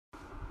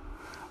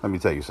Let me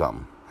tell you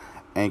something.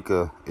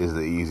 Anchor is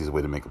the easiest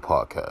way to make a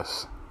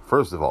podcast.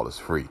 First of all, it's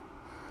free.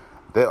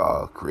 There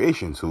are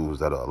creation tools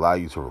that will allow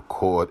you to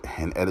record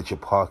and edit your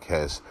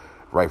podcast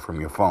right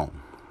from your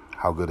phone.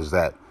 How good is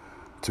that?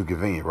 Too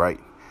convenient, right?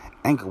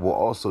 Anchor will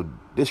also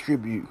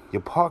distribute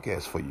your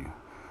podcast for you,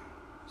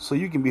 so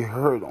you can be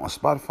heard on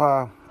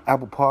Spotify,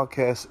 Apple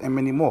Podcasts, and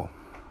many more.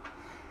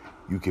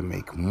 You can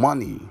make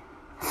money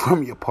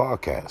from your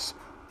podcast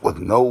with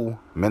no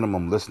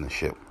minimum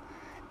listenership.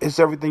 It's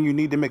everything you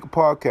need to make a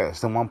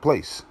podcast in one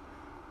place.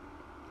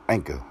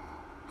 Anchor.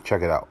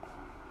 Check it out.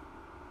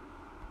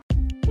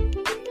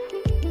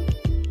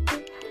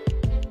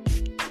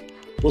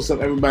 What's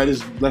up, everybody?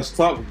 This is Let's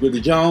Talk with Billy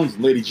Jones,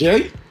 Lady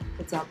J.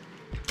 What's up?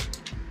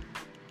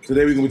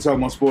 Today we're going to be talking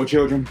about spoiled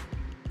children.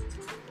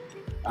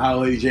 How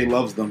Lady J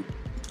loves them.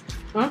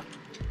 Huh?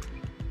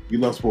 You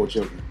love spoiled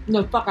children.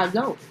 No, fuck, I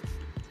don't.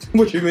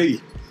 What you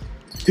mean?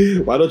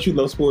 Why don't you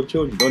love spoiled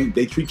children?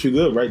 They treat you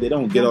good, right? They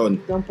don't get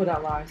on. Don't put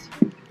out lies.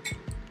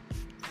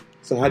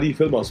 So how do you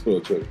feel about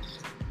spoiled children?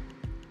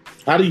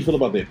 How do you feel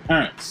about their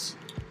parents?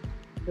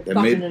 They're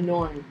fucking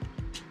annoying.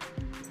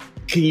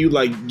 Can you,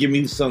 give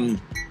me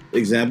some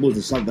examples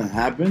of something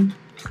happened?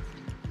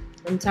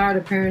 I'm tired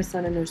of parents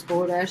sending their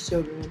spoiled-ass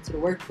children into the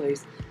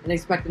workplace and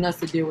expecting us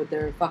to deal with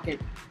their fucking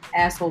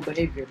asshole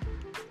behavior.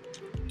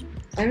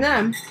 And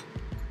then,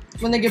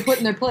 when they get put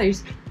in their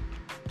place,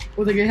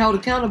 or they get held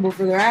accountable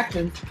for their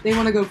actions, they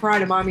want to go cry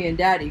to mommy and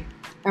daddy,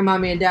 or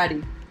mommy and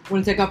daddy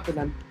want to take up for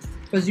them.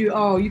 Because you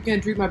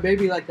can't treat my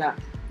baby like that.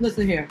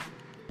 Listen here.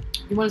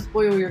 You want to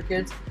spoil your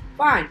kids?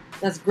 Fine.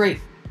 That's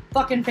great.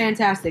 Fucking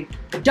fantastic.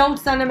 Don't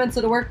send them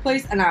into the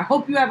workplace, and I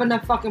hope you have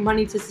enough fucking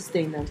money to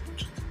sustain them.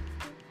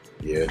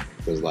 Yeah,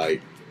 because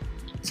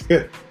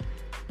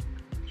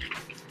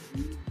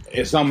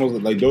it's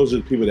almost like those are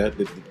the people that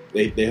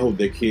they hold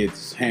their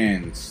kids'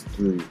 hands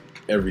through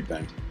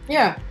everything.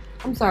 Yeah,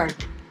 I'm sorry.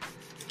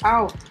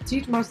 I'll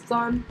teach my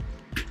son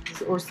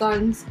or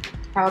sons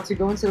how to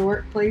go into the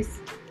workplace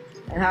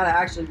and how to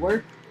actually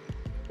work.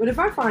 But if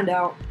I find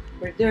out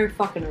that they're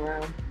fucking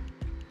around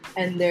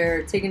and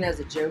they're taking it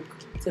as a joke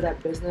to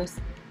that business,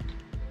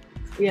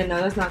 yeah, no,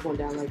 that's not going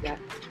down like that.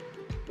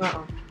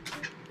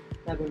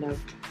 Never know.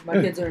 My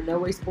kids are in no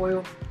way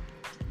spoiled,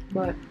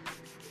 but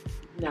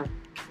no.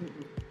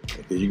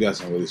 Okay, you got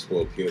some really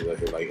spoiled kids out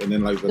here, and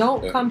then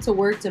don't come to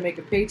work to make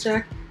a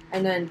paycheck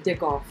and then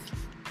dick off.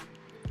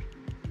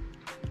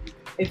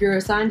 If you're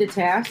assigned a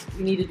task,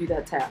 you need to do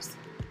that task.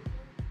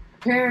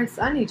 Parents,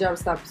 I need y'all to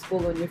stop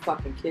spoiling your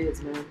fucking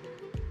kids, man.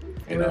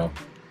 You know,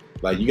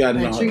 you gotta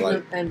know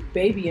them and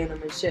babying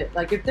them and shit.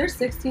 If they're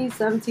 16,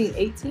 17,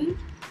 18,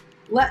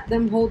 let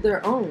them hold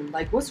their own.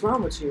 What's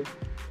wrong with you?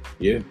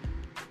 Yeah.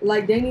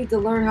 They need to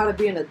learn how to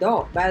be an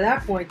adult. By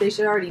that point, they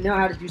should already know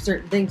how to do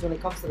certain things when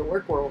it comes to the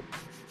work world.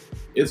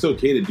 It's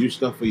okay to do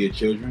stuff for your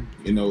children,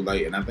 and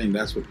I think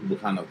that's what people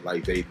kind of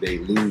they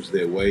lose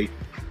their way.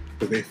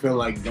 Because they feel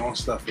like doing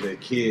stuff for their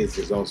kids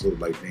is also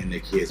being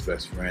their kid's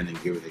best friend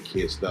and giving their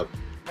kids stuff.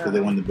 Because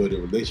they want to build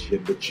a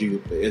relationship, but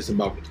it's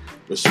about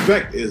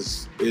respect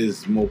is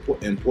more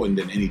important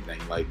than anything.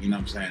 You know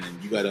what I'm saying?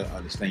 And you got to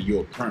understand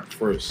you're a parent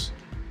first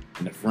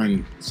and a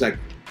friend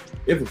second.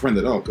 If a friend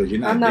at all, because you're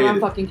not. I'm not my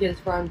fucking kid's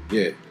friend.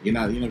 Yeah, you're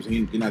not. You know what I'm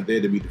saying? You're not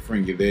there to be the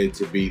friend. You're there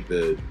to be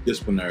the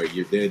disciplinary.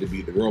 You're there to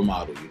be the role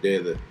model.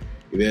 You're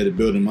there to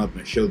build them up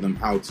and show them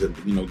how to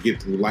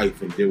get through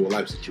life and deal with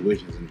life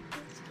situations and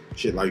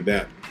shit like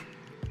that.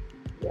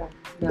 Yeah.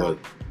 No. But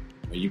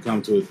when you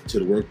come to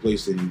the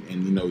workplace and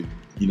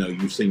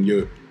you send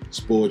your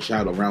spoiled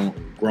child around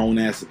grown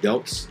ass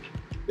adults,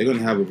 they're gonna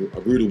have a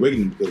rude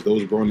awakening because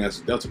those grown ass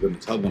adults are gonna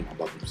tell them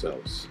about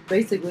themselves.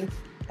 Basically.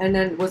 And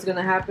then what's going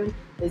to happen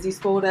is these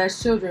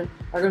spoiled-ass children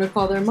are going to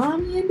call their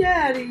mommy and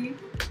daddy.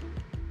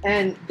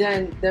 And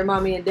then their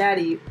mommy and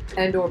daddy,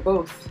 and or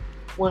both,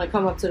 want to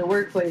come up to the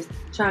workplace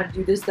trying to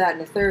do this, that,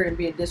 and the third and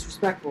being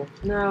disrespectful.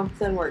 No, it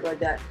doesn't work like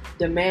that.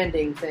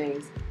 Demanding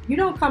things. You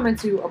don't come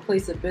into a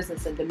place of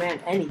business and demand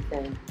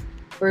anything,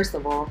 first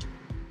of all.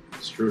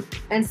 It's true.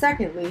 And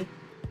secondly,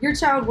 your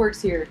child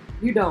works here.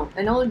 You don't.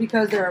 And only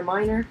because they're a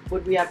minor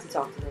would we have to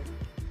talk to them.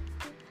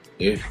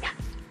 Yeah.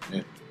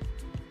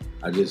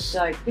 I just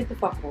get the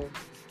fuck home.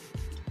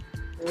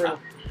 For real.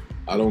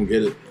 I don't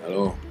get it at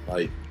all.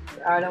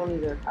 I don't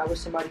either. I wish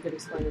somebody could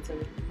explain it to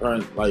me.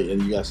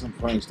 And you got some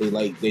parents they.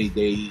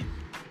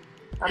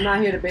 I'm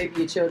not here to baby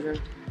your children.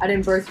 I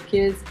didn't birth your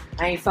kids.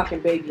 I ain't fucking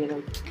babying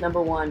them.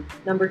 Number one.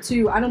 Number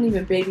two, I don't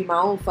even baby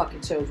my own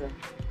fucking children.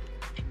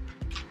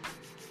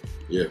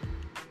 Yeah.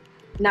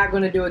 Not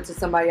gonna do it to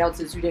somebody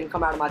else's who didn't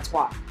come out of my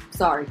twat.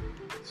 Sorry.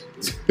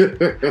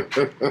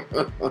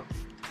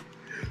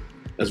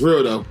 That's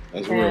real, though.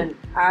 That's real. And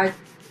I'm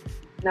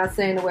not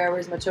saying the way I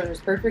raise my children is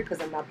perfect,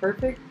 because I'm not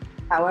perfect.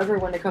 However,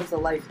 when it comes to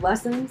life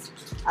lessons,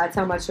 I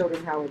tell my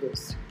children how it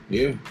is.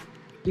 Yeah.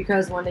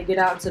 Because when they get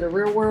out into the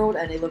real world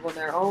and they live on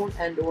their own,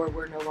 and or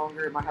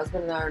my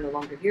husband and I are no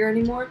longer here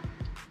anymore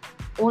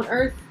on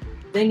Earth,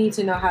 they need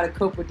to know how to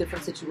cope with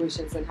different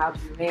situations and how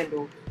to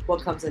handle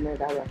what comes in their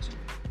direction.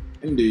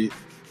 Indeed.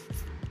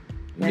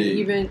 And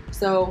even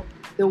so,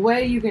 the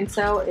way you can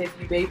tell if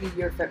you baby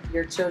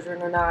your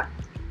children or not,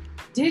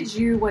 did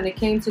you, when it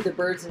came to the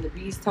birds and the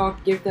bees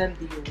talk, give them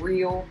the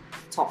real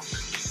talk?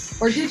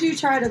 Or did you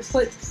try to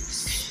put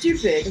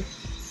stupid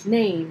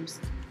names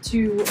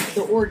to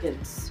the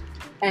organs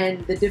and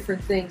the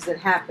different things that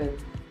happen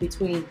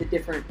between the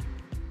different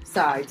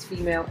sides,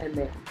 female and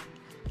male?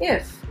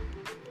 If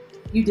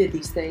you did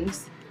these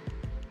things,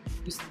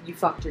 you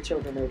fucked your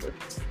children over.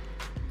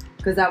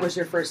 Because that was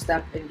your first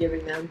step in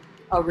giving them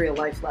a real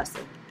life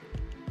lesson.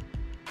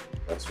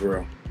 That's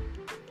real.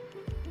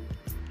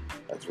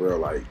 That's real.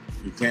 Like,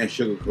 you can't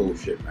sugarcoat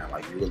shit, man.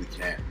 Like, you really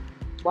can't.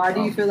 Why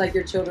do you feel like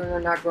your children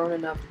are not grown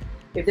enough?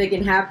 If they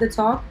can have the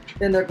talk,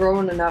 then they're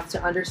grown enough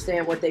to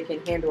understand what they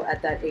can handle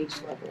at that age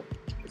level.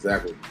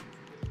 Exactly.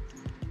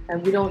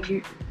 And we don't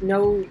use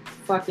no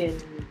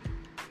fucking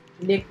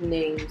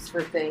nicknames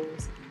for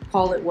things.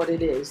 Call it what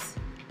it is.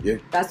 Yeah.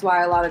 That's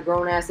why a lot of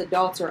grown-ass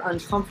adults are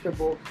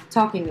uncomfortable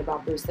talking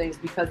about those things,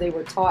 because they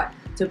were taught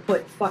to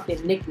put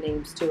fucking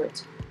nicknames to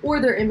it. Or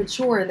they're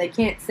immature and they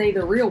can't say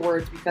the real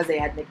words because they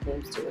had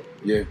nicknames to it.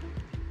 Yeah.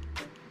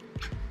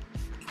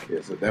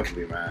 Yeah, so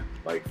definitely, man.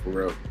 Like, for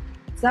real.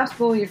 Stop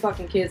spoiling your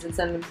fucking kids and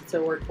sending them to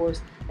the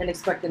workforce and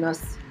expecting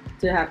us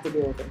to have to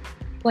deal with them.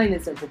 Plain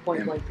and simple,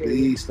 point blank period.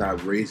 Please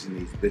stop raising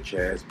these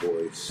bitch-ass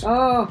boys.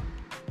 Oh.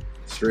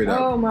 Straight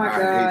up. Oh my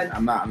God.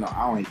 I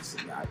don't hate to say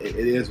that. It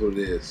is what it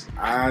is.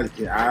 I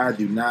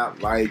do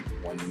not like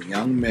when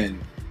young men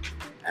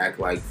act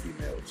like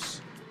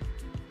females.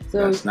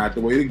 So that's not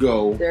the way to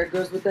go. There it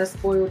goes with that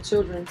spoiled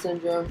children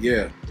syndrome.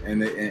 Yeah,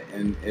 and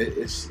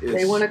it's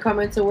they want to come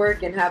into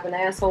work and have an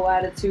asshole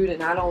attitude,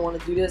 and I don't want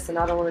to do this and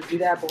I don't want to do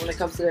that. But when it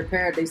comes to their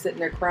parent, they sitting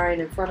there crying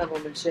in front of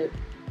them and shit,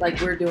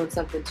 like we're doing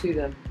something to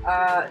them.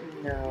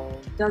 No,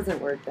 it doesn't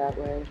work that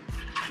way.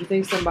 You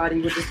think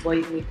somebody would just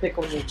blatantly pick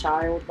on your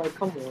child? Like,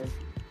 come on.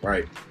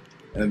 Right.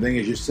 And the thing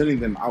is, you're sending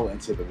them out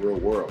into the real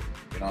world.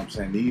 You know what I'm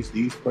saying?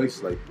 These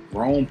places, like,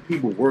 grown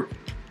people work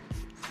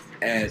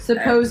at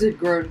supposed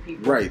grown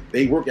people. Right.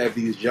 They work at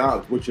these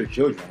jobs with your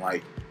children.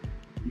 Like,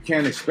 you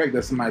can't expect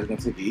that somebody's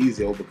gonna take it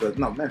easy because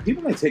no, man,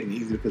 people ain't taking it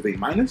easy because they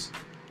minus.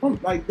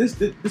 Like,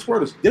 this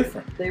world is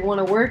different. They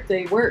want to work,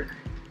 they work.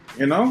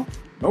 You know?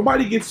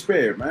 Nobody gets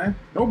spared, man.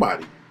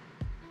 Nobody.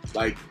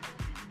 Like,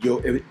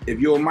 if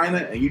you're a minor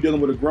and you're dealing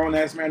with a grown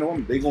ass man or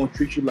woman, they're gonna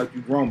treat you like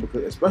you're grown,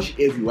 because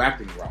especially if you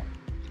acting grown.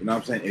 You know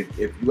what I'm saying?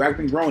 If you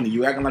acting grown and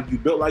you acting like you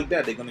built like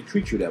that, they're gonna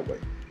treat you that way.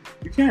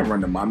 You can't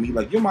run to mommy.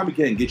 Like, your mommy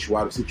can't get you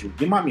out of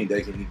situations. Your mommy and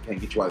daddy can't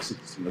get you out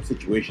of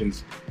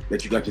situations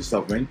that you got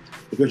yourself in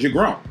because you're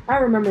grown. I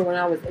remember when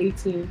I was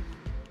 18.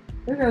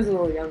 I think I was a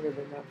little younger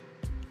than that.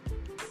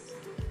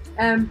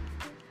 And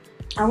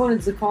I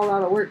wanted to call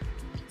out of work.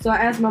 So I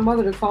asked my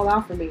mother to call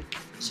out for me.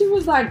 She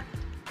was like,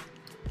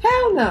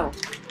 hell no.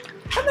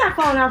 I'm not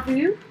calling out for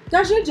you.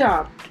 That's your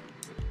job.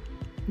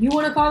 You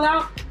want to call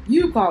out?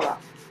 You call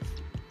out.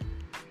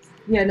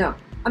 Yeah, no.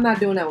 I'm not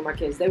doing that with my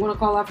kids. They want to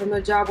call out from their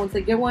job once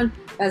they get one.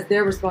 That's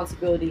their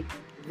responsibility.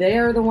 They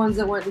are the ones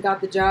that went and got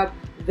the job.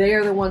 They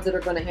are the ones that are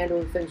going to handle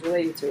the things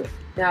related to it.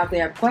 Now, if they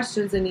have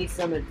questions and need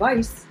some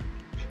advice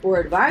or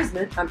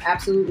advisement, I'm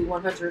absolutely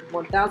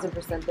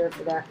 1,000% there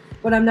for that.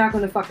 But I'm not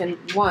going to fucking,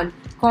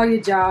 call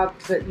your job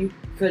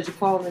because you're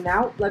calling it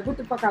out. Like, what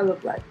the fuck I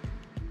look like?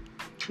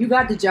 You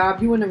got the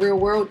job. You in the real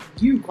world.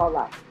 You call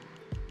out.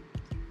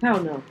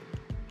 Hell no.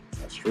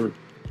 That's true.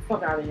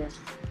 Fuck out of here.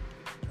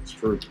 That's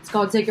true. It's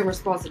called taking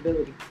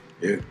responsibility.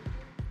 Yeah.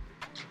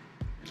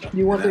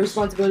 You want the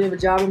responsibility of a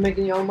job and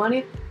making your own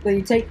money, then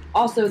you take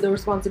also the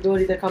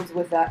responsibility that comes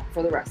with that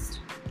for the rest.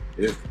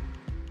 Yeah.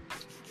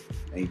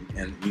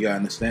 And you gotta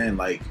understand,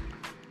 like,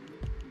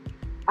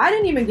 I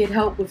didn't even get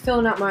help with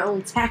filling out my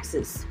own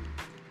taxes.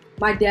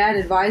 My dad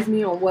advised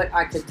me on what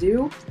I could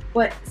do,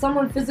 but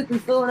someone physically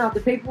filling out the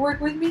paperwork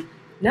with me,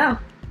 no.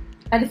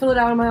 I had to fill it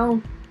out on my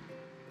own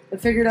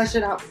and figure that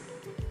shit out.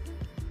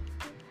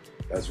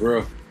 That's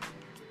real.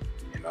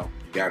 You know,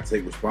 you gotta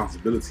take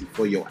responsibility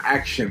for your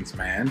actions,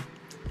 man.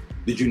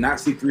 Did you not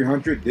see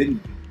 300? Did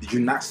you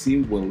not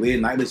see when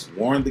Leonidas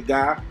warned the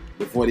guy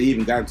before they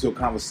even got into a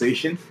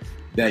conversation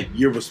that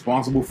you're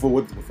responsible for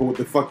what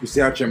the fuck you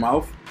say out your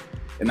mouth?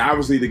 And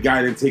obviously the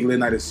guy didn't take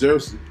Leonidas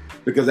seriously,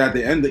 because at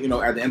the end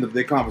of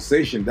their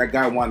conversation, that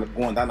guy wound up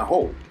going down the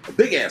hole, a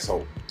big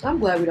asshole. I'm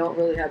glad we don't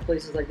really have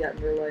places like that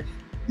in real life.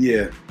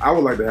 Yeah, I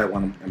would like to have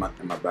one in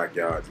my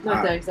backyard.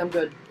 No thanks, I'm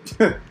good.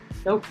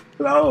 Nope.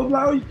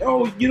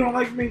 Oh, you don't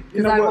like me?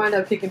 Because I wind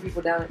up kicking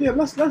people down. Yeah,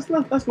 let's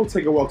go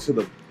take a walk to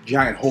the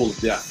giant hole of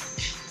death.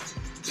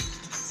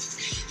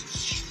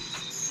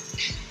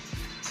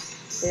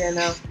 Yeah,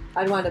 no,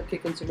 I'd wind up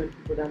kicking too many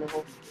people down the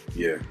hole.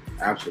 Yeah,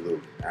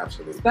 absolutely.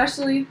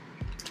 Especially,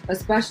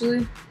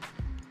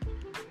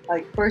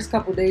 like, first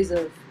couple days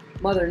of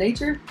Mother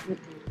Nature.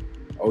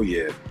 Oh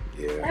yeah.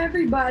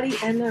 Everybody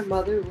and their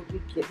mother would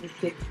be getting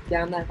kicked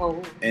down that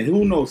hole. And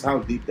who knows how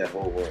deep that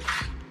hole was.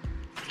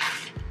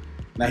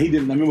 Now, he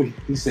didn't. I remember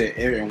he said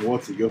air and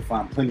water, you'll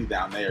find plenty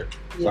down there.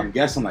 So I'm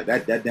guessing like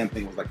that damn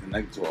thing was like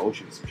connected to an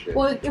ocean or some shit.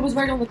 Well, it was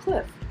right on the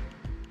cliff.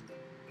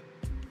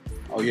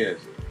 Oh, yes.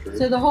 True.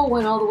 So the hole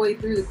went all the way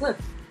through the cliff.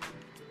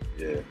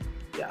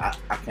 Yeah,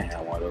 I can't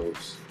have one of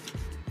those.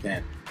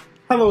 Can't.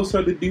 Hello,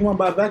 sir. Do you want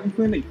to buy a vacuum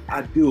cleaner?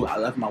 I do. I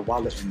left my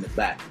wallet in the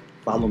back.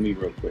 Follow me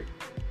real quick.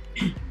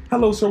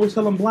 Hello, sir. We're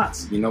selling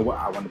blinds. You know what?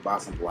 I want to buy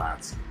some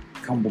blinds.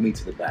 Come with me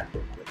to the back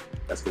real quick.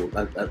 Let's go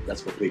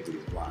pay for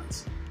these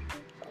blinds.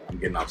 I'm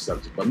getting off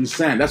subject, but I'm just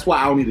saying that's why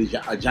I don't need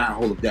a giant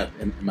hole of death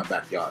in my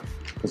backyard,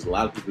 because a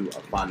lot of people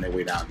are finding their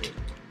way down there.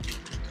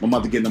 My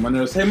mother getting them on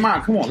there and say, "Hey,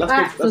 Mom, come on,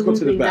 let's go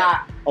to the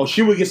back." Not. Oh,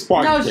 she would get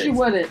sparked. No, she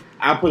wouldn't.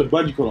 I put a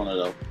bungee cord on her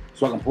though,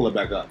 so I can pull it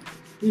back up.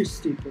 You're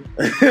stupid.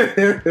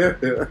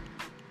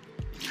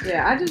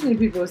 Yeah, I just need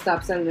people to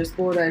stop sending their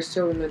spoiled-ass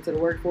children into the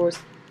workforce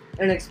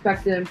and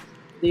expecting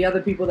the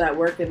other people that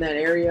work in that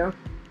area,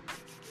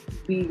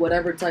 be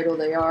whatever title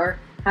they are,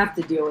 have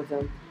to deal with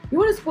them. You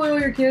want to spoil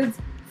your kids?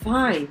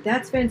 Fine.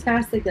 That's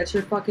fantastic. That's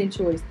your fucking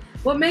choice.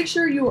 But make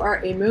sure you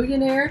are a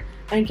millionaire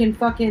and can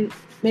fucking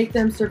make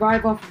them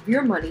survive off of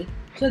your money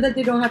so that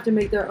they don't have to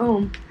make their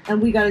own,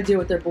 and we got to deal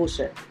with their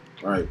bullshit.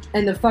 Right.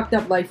 And the fucked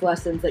up life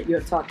lessons that you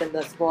have taught them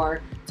thus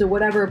far to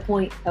whatever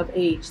point of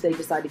age they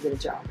decide to get a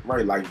job.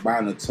 Right, like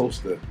buying a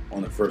toaster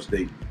on the first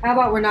date. How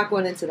about we're not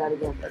going into that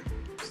again? Okay.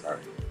 Sorry.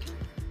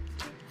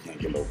 Can't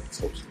get over the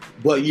toaster.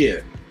 But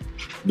yeah,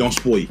 don't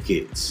spoil your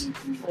kids.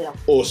 Yeah.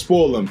 Or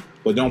spoil them,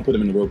 but don't put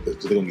them in the workplace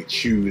because they're going to get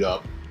chewed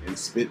up and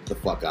spit the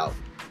fuck out.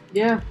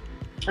 Yeah.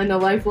 And the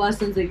life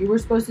lessons that you were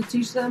supposed to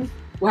teach them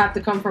will have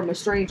to come from a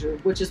stranger,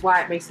 which is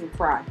why it makes them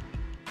cry.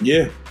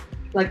 Yeah.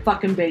 Like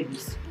fucking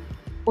babies.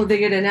 Or they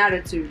get an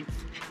attitude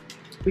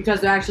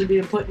because they're actually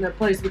being put in their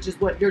place, which is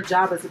what your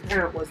job as a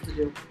parent was to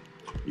do.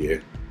 Yeah.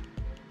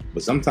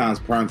 But sometimes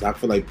I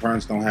feel like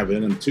parents don't have it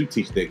in them to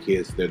teach their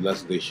kids their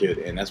lessons they should.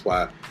 And that's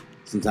why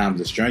sometimes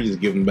the strangers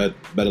give them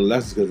better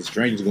lessons, because the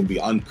strangers are going to be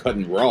uncut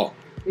and raw.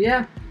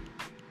 Yeah.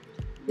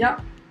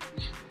 Yep.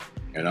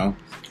 You know?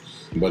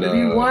 But if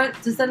you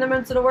want to send them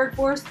into the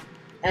workforce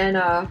and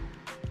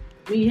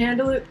me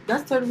handle it,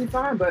 that's totally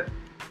fine. But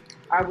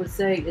I would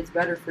say it's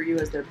better for you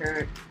as their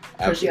parent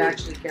because you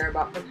actually care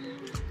about them.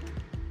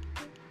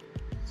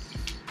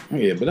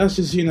 Yeah, but that's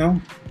just,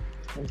 And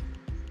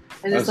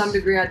to some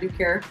degree, I do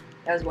care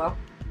as well.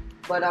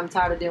 But I'm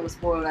tired of dealing with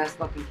spoiled ass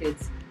fucking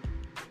kids.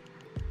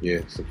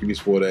 Yeah, so keep your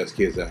spoiled ass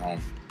kids at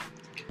home.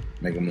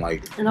 Make them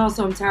like. And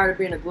also, I'm tired of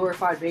being a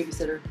glorified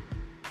babysitter.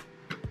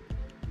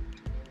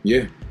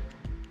 Yeah.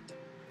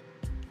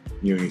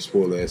 You and your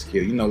spoiled ass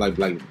kid.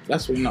 Like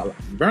that's what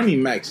Bernie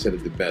Mac said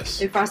it the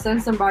best. If I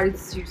send somebody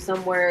to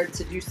somewhere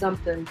to do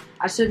something,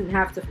 I shouldn't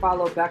have to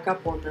follow back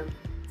up on them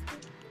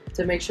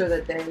to make sure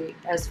that they,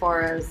 as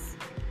far as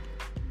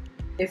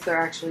if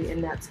they're actually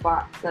in that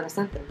spot that I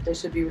sent them, they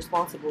should be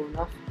responsible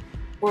enough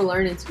or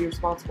learning to be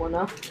responsible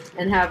enough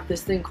and have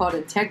this thing called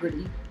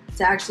integrity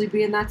to actually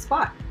be in that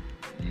spot.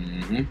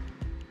 Mm-hmm.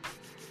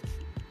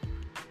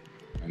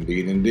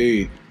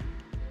 Indeed.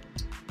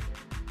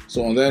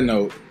 So on that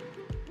note,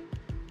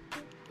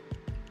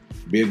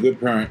 be a good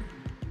parent.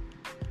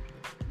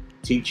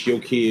 Teach your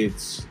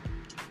kids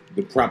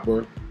the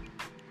proper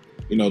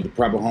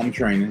home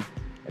training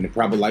and the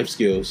proper life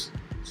skills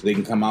so they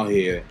can come out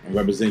here and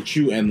represent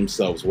you and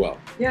themselves well.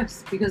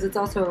 Yes, because it's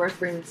also a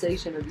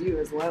representation of you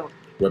as well.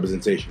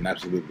 Representation,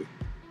 absolutely.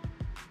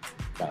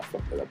 Kind of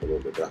fucked that up a little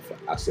bit, but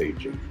I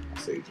saved you.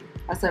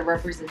 I said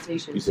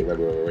representation. You said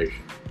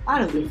reparation. I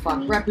don't give a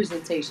fuck.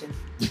 Representation.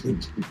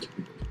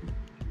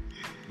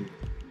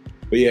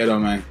 But yeah, though,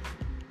 man.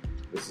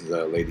 This is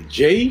Lady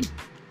J.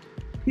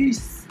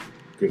 Peace.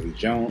 Grizzly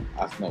Jones.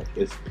 No,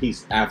 it's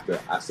peace after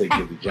I say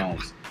Grizzly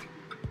Jones.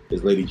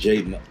 It's Lady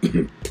J.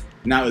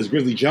 Now it's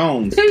Grizzly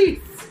Jones.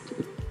 Peace.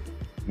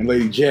 And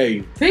Lady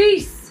J.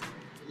 Peace.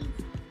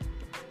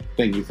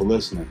 Thank you for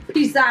listening.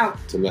 Peace out.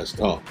 To Let's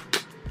Talk.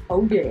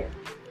 Oh, yeah.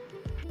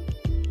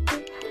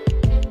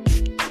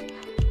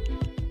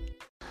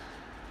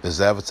 This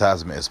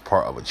advertisement is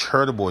part of a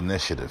charitable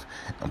initiative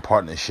in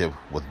partnership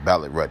with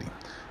Ballot Ready.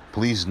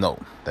 Please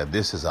note that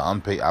this is an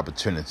unpaid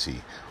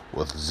opportunity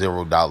with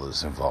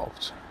 $0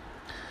 involved.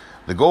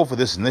 The goal for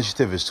this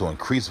initiative is to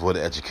increase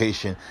voter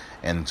education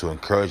and to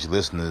encourage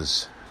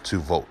listeners to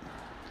vote.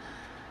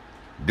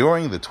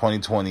 During the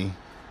 2020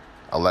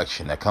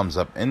 election that comes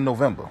up in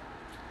November,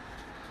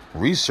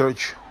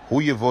 research who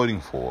you're voting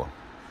for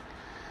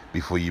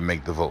before you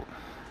make the vote.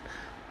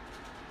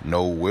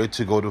 Know where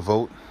to go to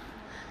vote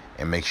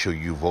and make sure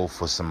you vote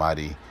for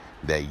somebody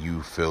that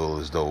you feel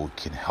as though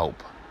can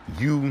help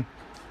you,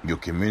 your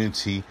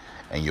community,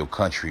 and your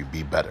country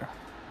be better.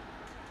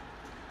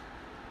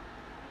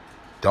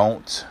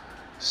 Don't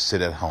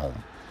sit at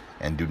home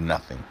and do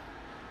nothing.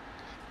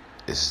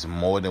 This is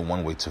more than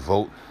one way to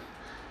vote.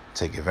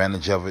 Take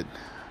advantage of it.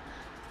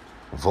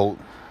 Vote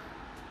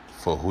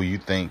for who you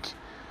think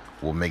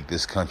will make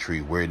this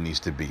country where it needs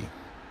to be.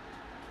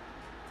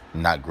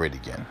 Not great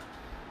again.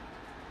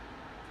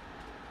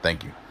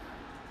 Thank you.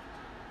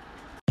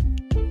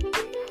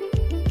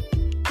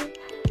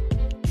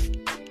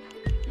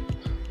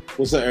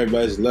 What's up,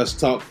 everybody? Let's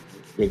Talk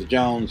with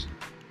Jones.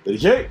 Lady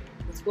J.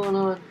 What's going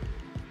on?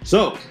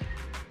 So,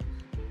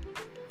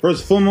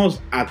 first and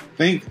foremost, I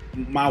think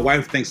my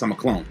wife thinks I'm a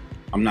clone.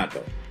 I'm not,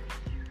 though.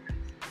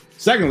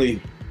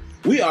 Secondly,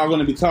 we are going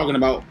to be talking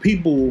about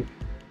people.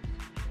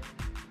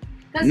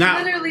 Because he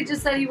literally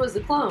just said he was a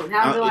clone.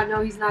 How do I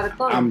know he's not a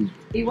clone?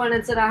 He went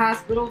into the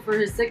hospital for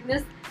his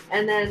sickness,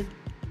 and then,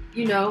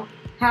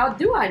 how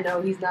do I know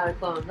he's not a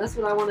clone? That's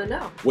what I want to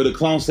know. Would a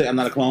clone say I'm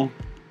not a clone?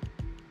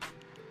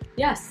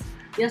 Yes.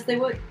 Yes, they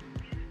would.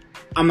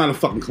 I'm not a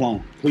fucking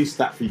clone. Please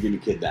stop before you get me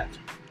kidnapped.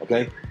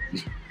 Okay?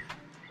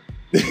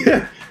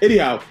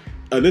 Anyhow,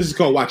 this is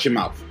called Watch Your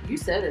Mouth. You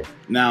said it.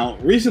 Now,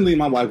 recently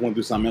my wife went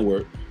through something at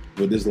work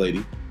with this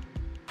lady.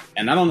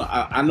 And I don't know,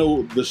 I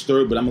know the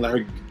story, but I'm going to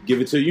let her give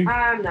it to you.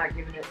 I'm not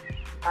giving it.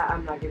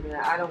 I'm not giving it.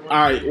 I don't want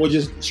All right, well,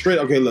 just straight,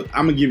 okay, look,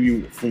 I'm going to give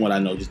you, from what I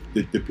know, just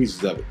the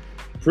pieces of it.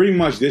 Pretty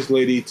much this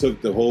lady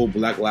took the whole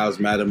Black Lives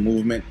Matter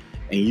movement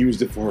and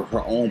used it for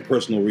her own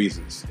personal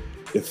reasons.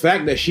 The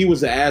fact that she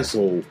was an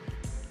asshole,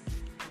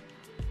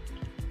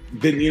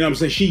 then, you know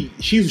what I'm saying,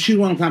 she's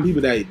one of the kind of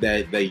people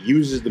that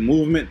uses the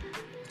movement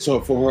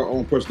for her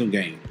own personal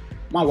gain.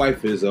 My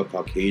wife is a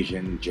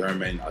Caucasian,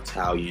 German,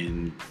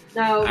 Italian,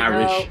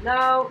 Irish.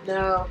 No.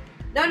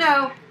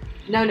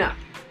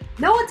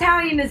 No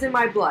Italian is in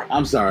my blood.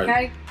 I'm sorry.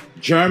 Okay?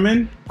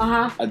 German,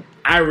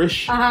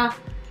 Irish,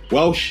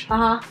 Welsh,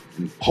 Uh-huh.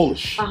 and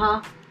Polish.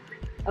 Uh-huh.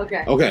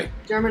 Okay. Okay.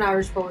 German,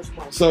 Irish, Polish,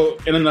 Polish. So,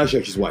 in a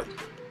nutshell, she's white.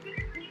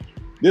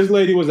 This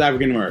lady was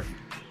African American.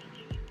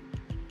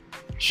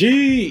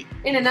 In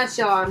a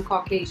nutshell, I'm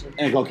Caucasian.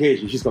 And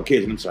Caucasian. She's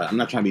Caucasian. I'm sorry. I'm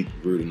not trying to be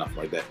rude enough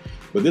like that.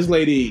 But this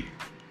lady,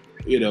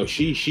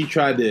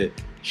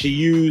 she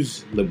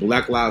used the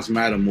Black Lives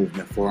Matter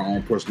movement for her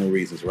own personal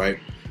reasons, right?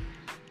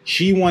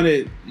 She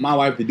wanted my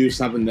wife to do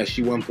something that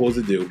she wasn't supposed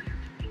to do.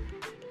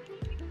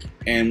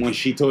 And when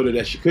she told her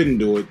that she couldn't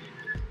do it,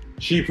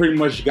 she pretty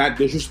much got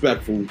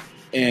disrespectful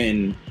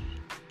and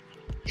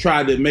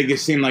tried to make it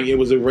seem like it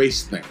was a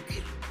race thing.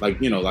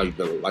 Like it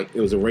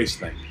was a race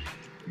thing.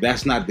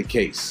 That's not the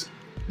case.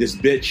 This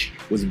bitch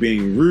was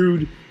being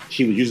rude.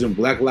 She was using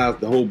the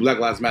whole Black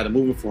Lives Matter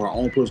movement for her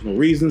own personal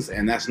reasons,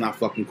 and that's not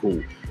fucking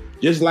cool.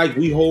 Just like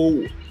we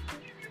hold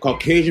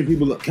Caucasian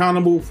people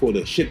accountable for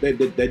the shit the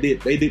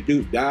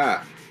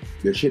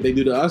shit they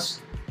do to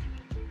us,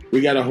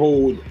 we gotta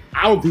hold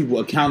our people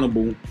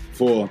accountable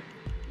for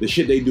the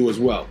shit they do as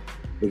well.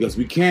 Because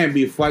we can't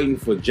be fighting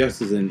for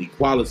justice and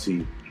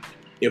equality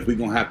if we're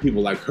gonna have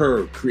people like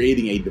her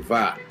creating a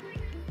divide.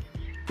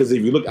 Because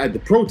if you look at the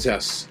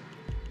protests,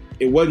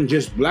 it wasn't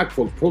just black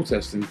folks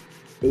protesting.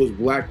 It was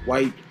black,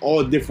 white,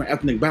 all different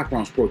ethnic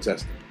backgrounds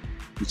protesting.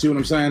 You see what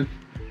I'm saying?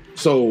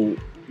 So,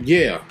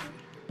 yeah.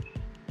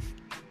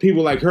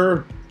 People like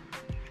her,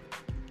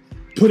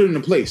 put it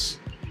into place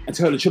and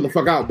tell her to chill the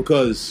fuck out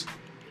because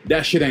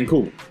that shit ain't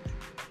cool.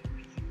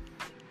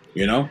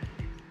 You know?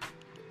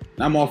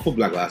 And I'm all for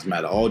Black Lives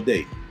Matter all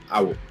day.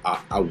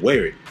 I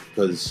wear it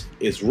because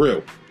it's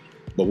real.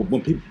 But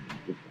when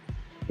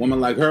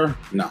women like her,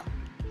 no,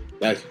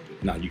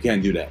 you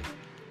can't do that.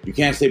 You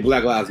can't say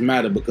Black Lives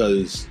Matter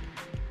because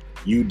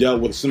you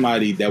dealt with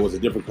somebody that was a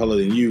different color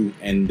than you,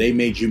 and they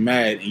made you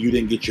mad, and you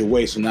didn't get your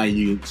way. So now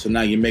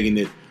you're making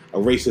it a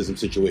racism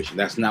situation.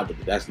 That's not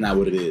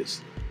what it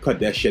is.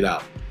 Cut that shit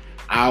out.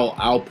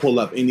 I'll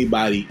pull up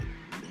anybody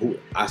who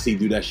I see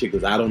do that shit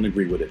because I don't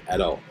agree with it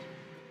at all.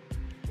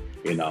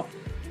 You know.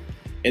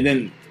 And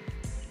then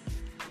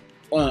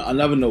on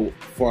another note,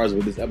 as far as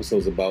what this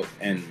episode's about,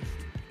 and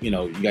you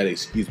gotta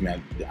excuse me,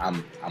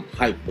 I'm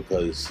hyped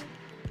because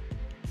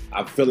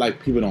I feel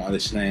like people don't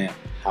understand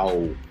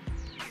how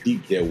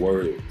deep their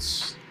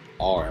words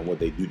are and what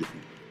they do to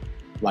people.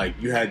 Like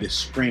you had this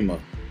streamer,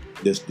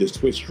 this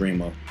Twitch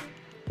streamer,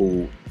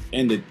 who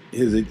ended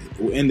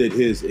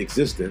his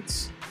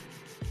existence,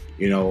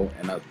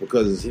 and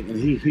because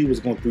he was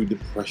going through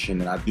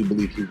depression, and I do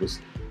believe he was,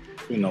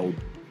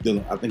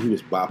 I think he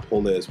was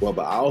bipolar as well.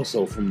 But I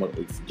also, from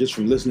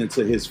listening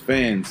to his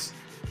fans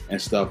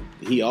and stuff,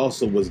 he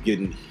also was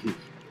getting,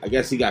 I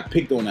guess he got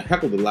picked on and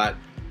heckled a lot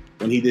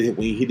when he did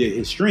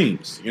his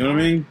streams. You know what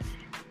I mean?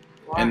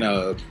 Wow. And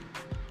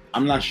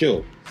I'm not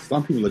sure.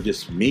 Some people are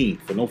just mean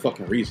for no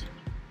fucking reason.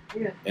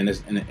 Yeah. And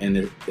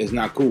it's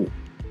not cool.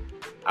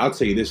 I'll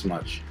tell you this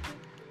much.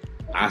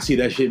 I see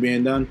that shit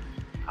being done.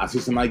 I see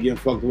somebody getting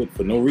fucked with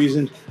for no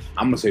reason.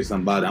 I'm gonna say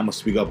something about it. I'm gonna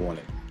speak up on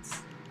it.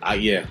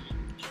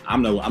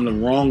 I'm the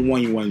wrong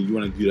one you want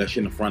to do that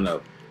shit in front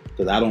of,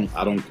 because I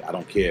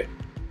don't care,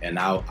 and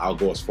I'll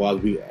go as far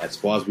as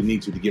we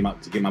need to get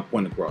my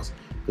point across,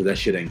 because that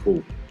shit ain't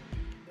cool.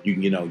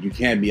 You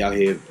can't be out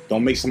here.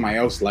 Don't make somebody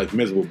else life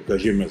miserable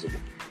because you're miserable.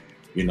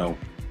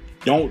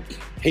 Don't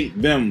hate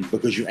them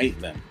because you ain't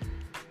them.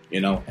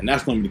 And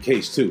that's going to be the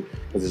case too,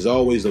 because there's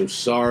always those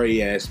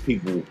sorry ass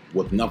people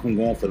with nothing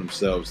going for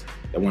themselves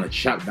that want to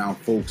chop down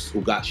folks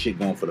who got shit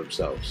going for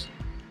themselves.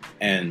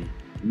 And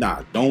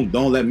nah, don't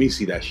let me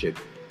see that shit,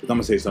 because I'm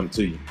gonna say something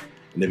to you.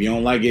 And if you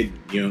don't like it,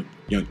 you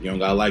don't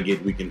gotta like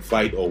it. We can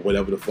fight or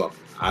whatever the fuck.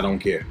 I don't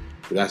care.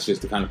 That's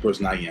just the kind of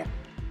person I am.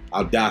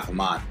 I'll die for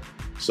mine.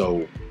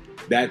 So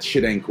that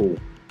shit ain't cool.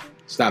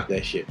 Stop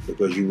that shit,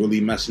 because you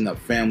really messing up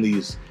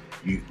families.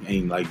 You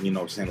ain't like,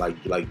 saying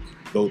like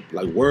those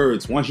like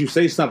words. Once you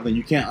say something,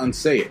 you can't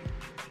unsay it.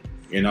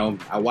 You know,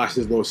 I watched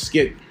this little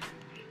skit.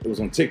 It was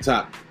on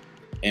TikTok,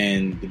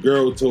 and the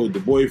girl told the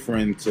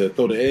boyfriend to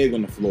throw the egg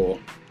on the floor,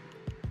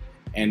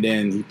 and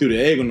then he threw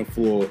the egg on the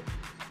floor,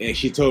 and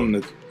she told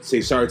him to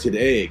say sorry to the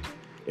egg.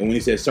 And when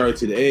he said sorry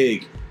to the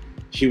egg,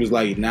 she was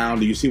like, "Now,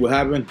 do you see what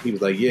happened?" He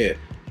was like, "Yeah,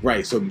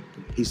 right." So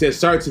he said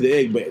sorry to the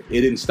egg, but it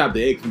didn't stop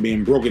the egg from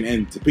being broken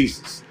into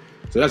pieces.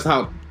 So that's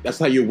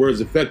how your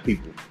words affect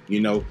people.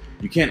 You know,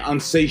 you can't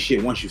unsay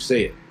shit once you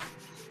say it.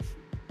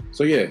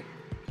 So yeah,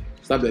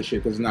 stop that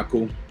shit because it's not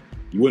cool.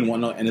 You wouldn't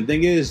want no. And the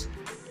thing is,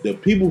 the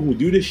people who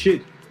do this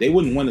shit, they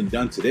wouldn't want it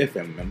done to their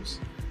family members.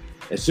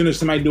 As soon as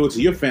somebody do it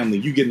to your family,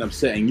 you getting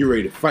upset and you're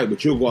ready to fight,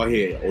 but you'll go out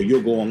here or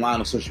you'll go online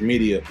on social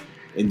media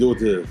and do it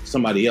to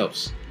somebody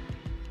else.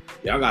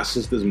 Y'all got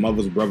sisters,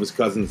 mothers, brothers,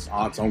 cousins,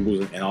 aunts,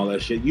 uncles, and all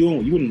that shit. You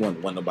wouldn't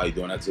want nobody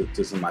doing that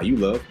to somebody you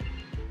love.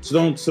 So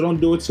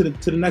don't do it to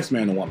the next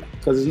man or woman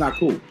because it's not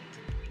cool.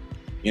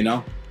 You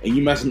know, and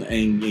you messing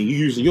and you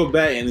using your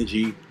bad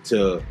energy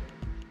to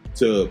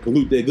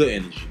pollute their good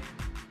energy.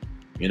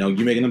 You know,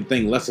 you're making them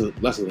think less of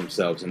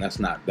themselves, and that's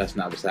not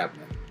what's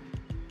happening.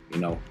 You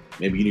know,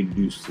 maybe you need to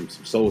do some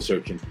soul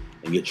searching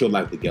and get your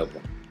life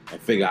together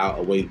and figure out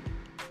a way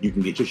you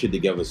can get your shit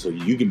together so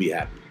you can be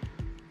happy.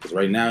 Because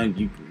right now,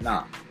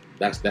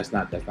 that's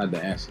not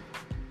the answer.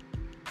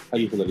 How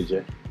you feel,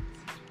 Jay?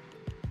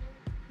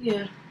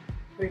 Yeah,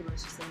 pretty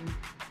much the same.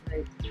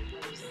 Like,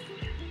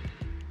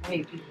 I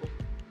hate people,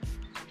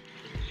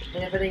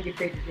 and if I didn't get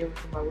paid to deal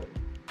with them, I wouldn't.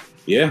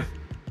 Yeah,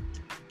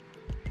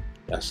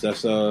 that's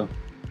what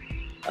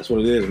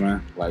it is,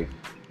 man. Like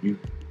you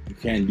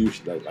can't do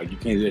shit like you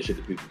can't do that shit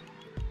to people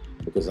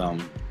because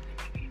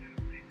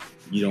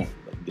you don't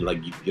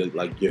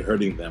you're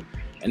hurting them,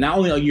 and not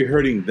only are you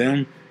hurting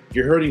them,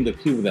 you're hurting the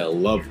people that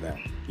love them.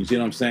 You see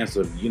what I'm saying?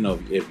 So you know,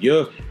 if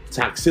your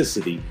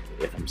toxicity,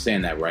 if I'm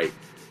saying that right,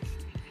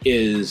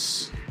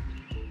 is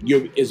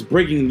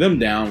breaking them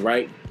down,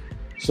 right?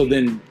 So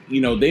then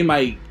you know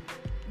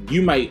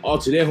you might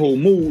alter their whole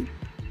mood.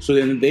 So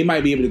then they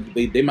might be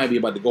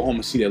about to go home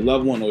and see their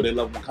loved one, or their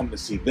loved one coming to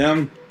see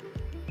them.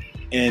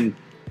 And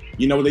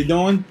you know what they're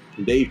doing?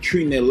 They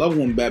treating their loved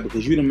one bad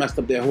because you done messed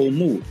up their whole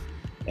mood.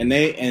 And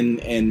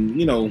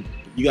you know,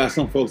 you got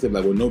some folks that are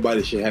like, well,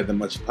 nobody should have that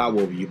much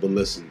power over you. But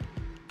listen,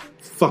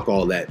 fuck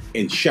all that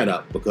and shut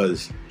up,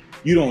 because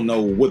you don't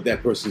know what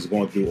that person's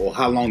going through or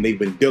how long they've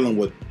been dealing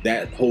with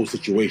that whole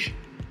situation.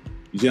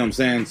 You see what I'm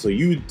saying? So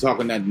you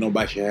talking that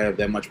nobody should have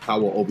that much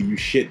power over you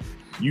shit.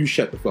 You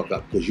shut the fuck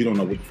up because you don't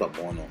know what the fuck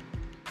going on.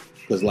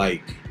 Because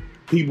like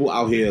people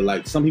out here,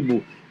 like some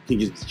people can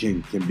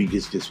be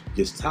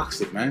just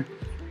toxic, man.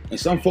 And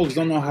some folks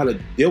don't know how to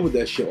deal with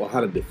that shit or how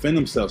to defend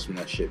themselves from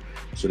that shit.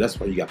 So that's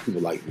why you got people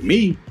like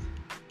me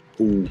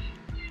who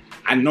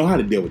I know how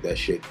to deal with that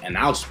shit, and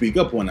I'll speak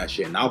up on that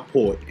shit, and I'll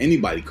pull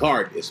anybody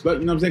card, especially,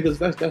 you know what I'm saying?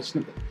 Because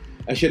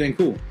that shit ain't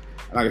cool.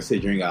 And like I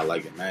said, you ain't gotta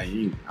like it,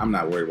 man. I'm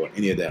not worried about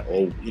any of that.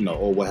 Or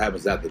what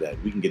happens after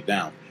that. We can get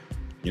down.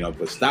 You know,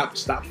 but stop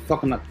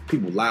fucking up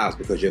people's lives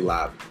because your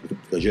life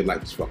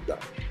is fucked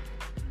up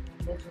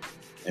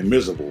and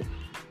miserable,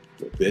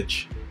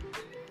 bitch.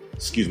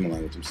 Excuse my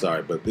language, I'm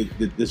sorry, but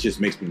this just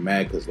makes me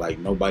mad because like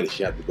nobody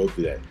should have to go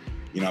through that.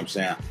 You know what I'm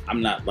saying?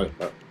 I'm not like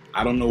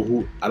I don't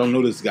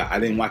know this guy. I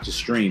didn't watch his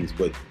streams,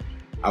 but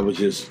I was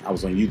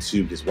on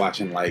YouTube just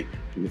watching like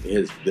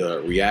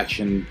the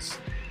reactions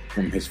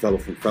from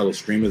fellow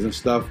streamers and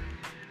stuff.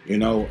 You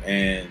know,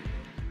 and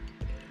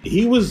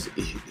he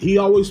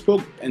always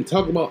spoke and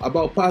talked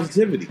about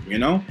positivity, you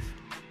know,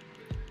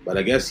 but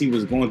I guess he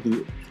was going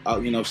through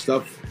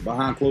stuff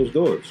behind closed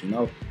doors, you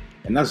know,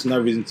 and that's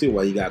another reason too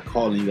why you got to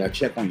call and you got to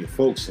check on your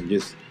folks and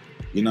just,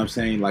 you know what I'm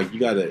saying, like you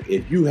gotta,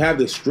 if you have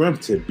the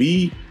strength to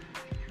be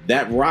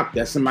that rock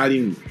that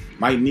somebody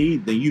might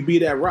need, then you be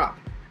that rock,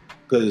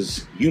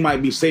 because you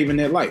might be saving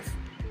their life,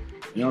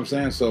 you know what I'm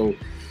saying? So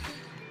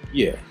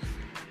yeah,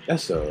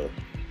 that's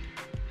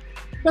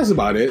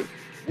about it.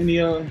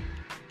 Any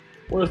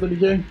what else,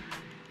 DJ?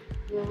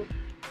 Well,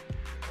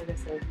 like I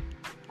said,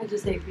 I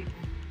just hate people.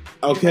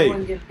 Okay. If I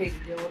wouldn't get paid to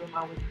deal with them,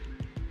 I would.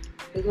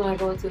 Because when I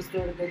go into a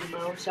store to go do my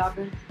own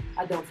shopping,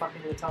 I don't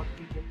fucking want to talk to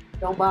people.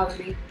 Don't bother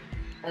me.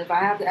 And if I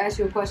have to ask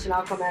you a question,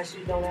 I'll come ask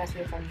you. Don't ask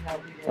me if I need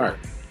help. All right.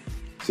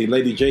 See,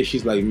 Lady J,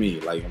 she's like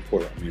me. Like, of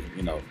course, I mean,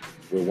 you know,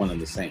 we're one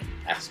and the same.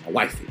 Ask my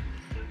wifey.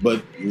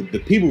 But the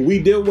people we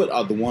deal with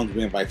are the ones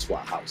we invite to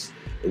our house.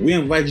 If we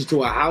invite you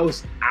to our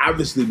house,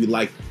 obviously we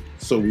like you.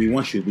 So we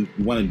want you. We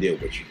want to deal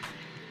with you.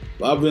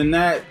 But other than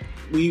that,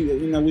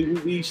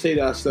 we stay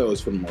to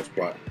ourselves for the most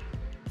part.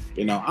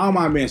 You know, I don't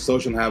mind being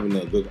social and having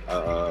a good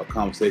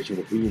conversation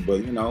with people,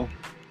 but you know,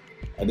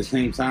 at the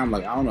same time,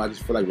 like I don't know, I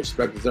just feel like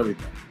respect is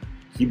everything.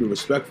 Keep it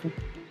respectful,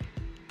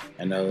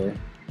 and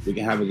we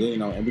can have a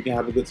good, and we can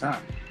have a good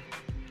time.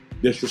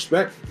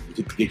 Disrespect,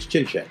 get your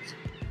chin checked,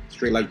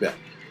 straight like that.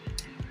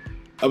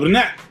 Other than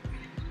that,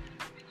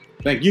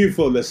 thank you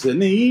for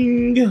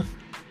listening.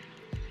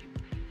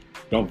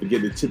 Don't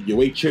forget to tip your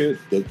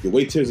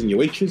waiters and your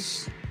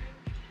waitress.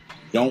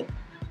 Don't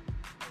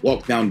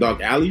walk down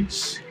dark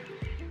alleys.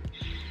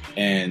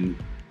 And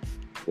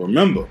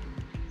remember,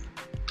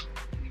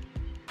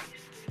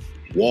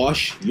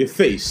 Wash your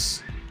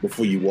face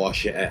before you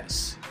wash your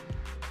ass.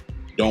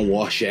 Don't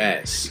wash your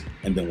ass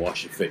and then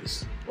wash your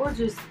face. Or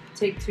just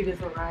take 2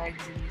 different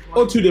rags and use one.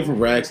 Or 2 different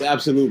rags,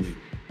 absolutely.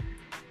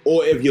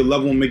 Or if your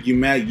loved one make you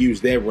mad, use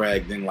their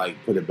rag, then like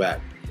put it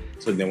back.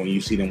 So then when you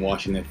see them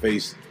washing their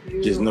face,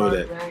 just know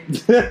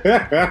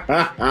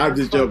that. I'm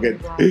just joking.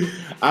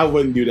 I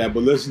wouldn't do that.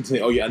 But listen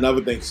to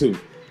another thing too.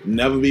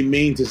 Never be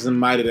mean to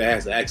somebody that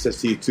has access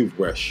to your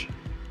toothbrush.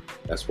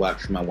 That's why I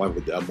treat my wife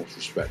with the utmost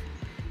respect.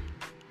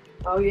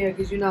 Oh yeah,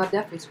 because you know I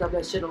definitely scrub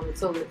that shit on the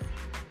toilet.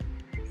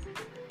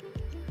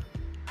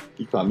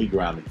 You call me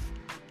grimy.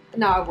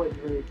 No, I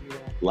wouldn't really do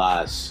that.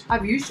 Lies.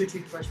 I've used your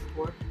toothbrush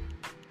before.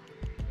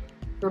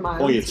 For my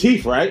On your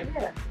teeth, right?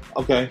 Yeah.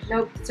 Okay.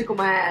 Nope, tickle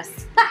my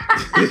ass.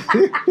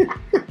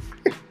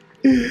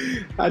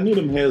 I knew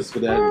them hairs for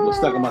that. What's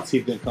stuck in my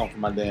teeth didn't come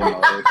from my damn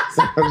mouth.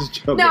 I was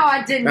joking. No,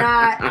 I did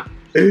not. All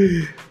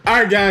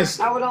right, guys.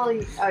 I would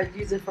only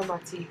use it for my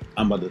teeth.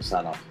 I'm about to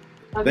sign off.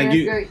 Okay, Thank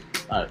you. Great.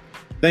 All right.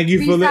 Thank you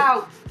Peace for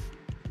out.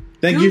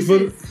 Thank Deuces.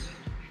 you for.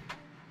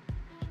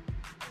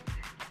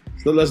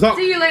 So let's talk.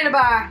 See you later.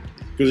 Bye.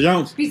 Chris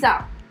Jones. Peace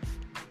out.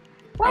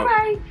 Bye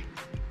bye.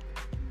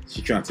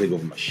 She's trying to take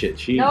over my shit.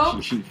 She's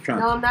No. trying.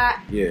 No, I'm not.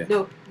 Yeah.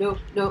 No.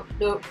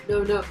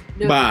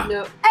 Bye.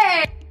 No.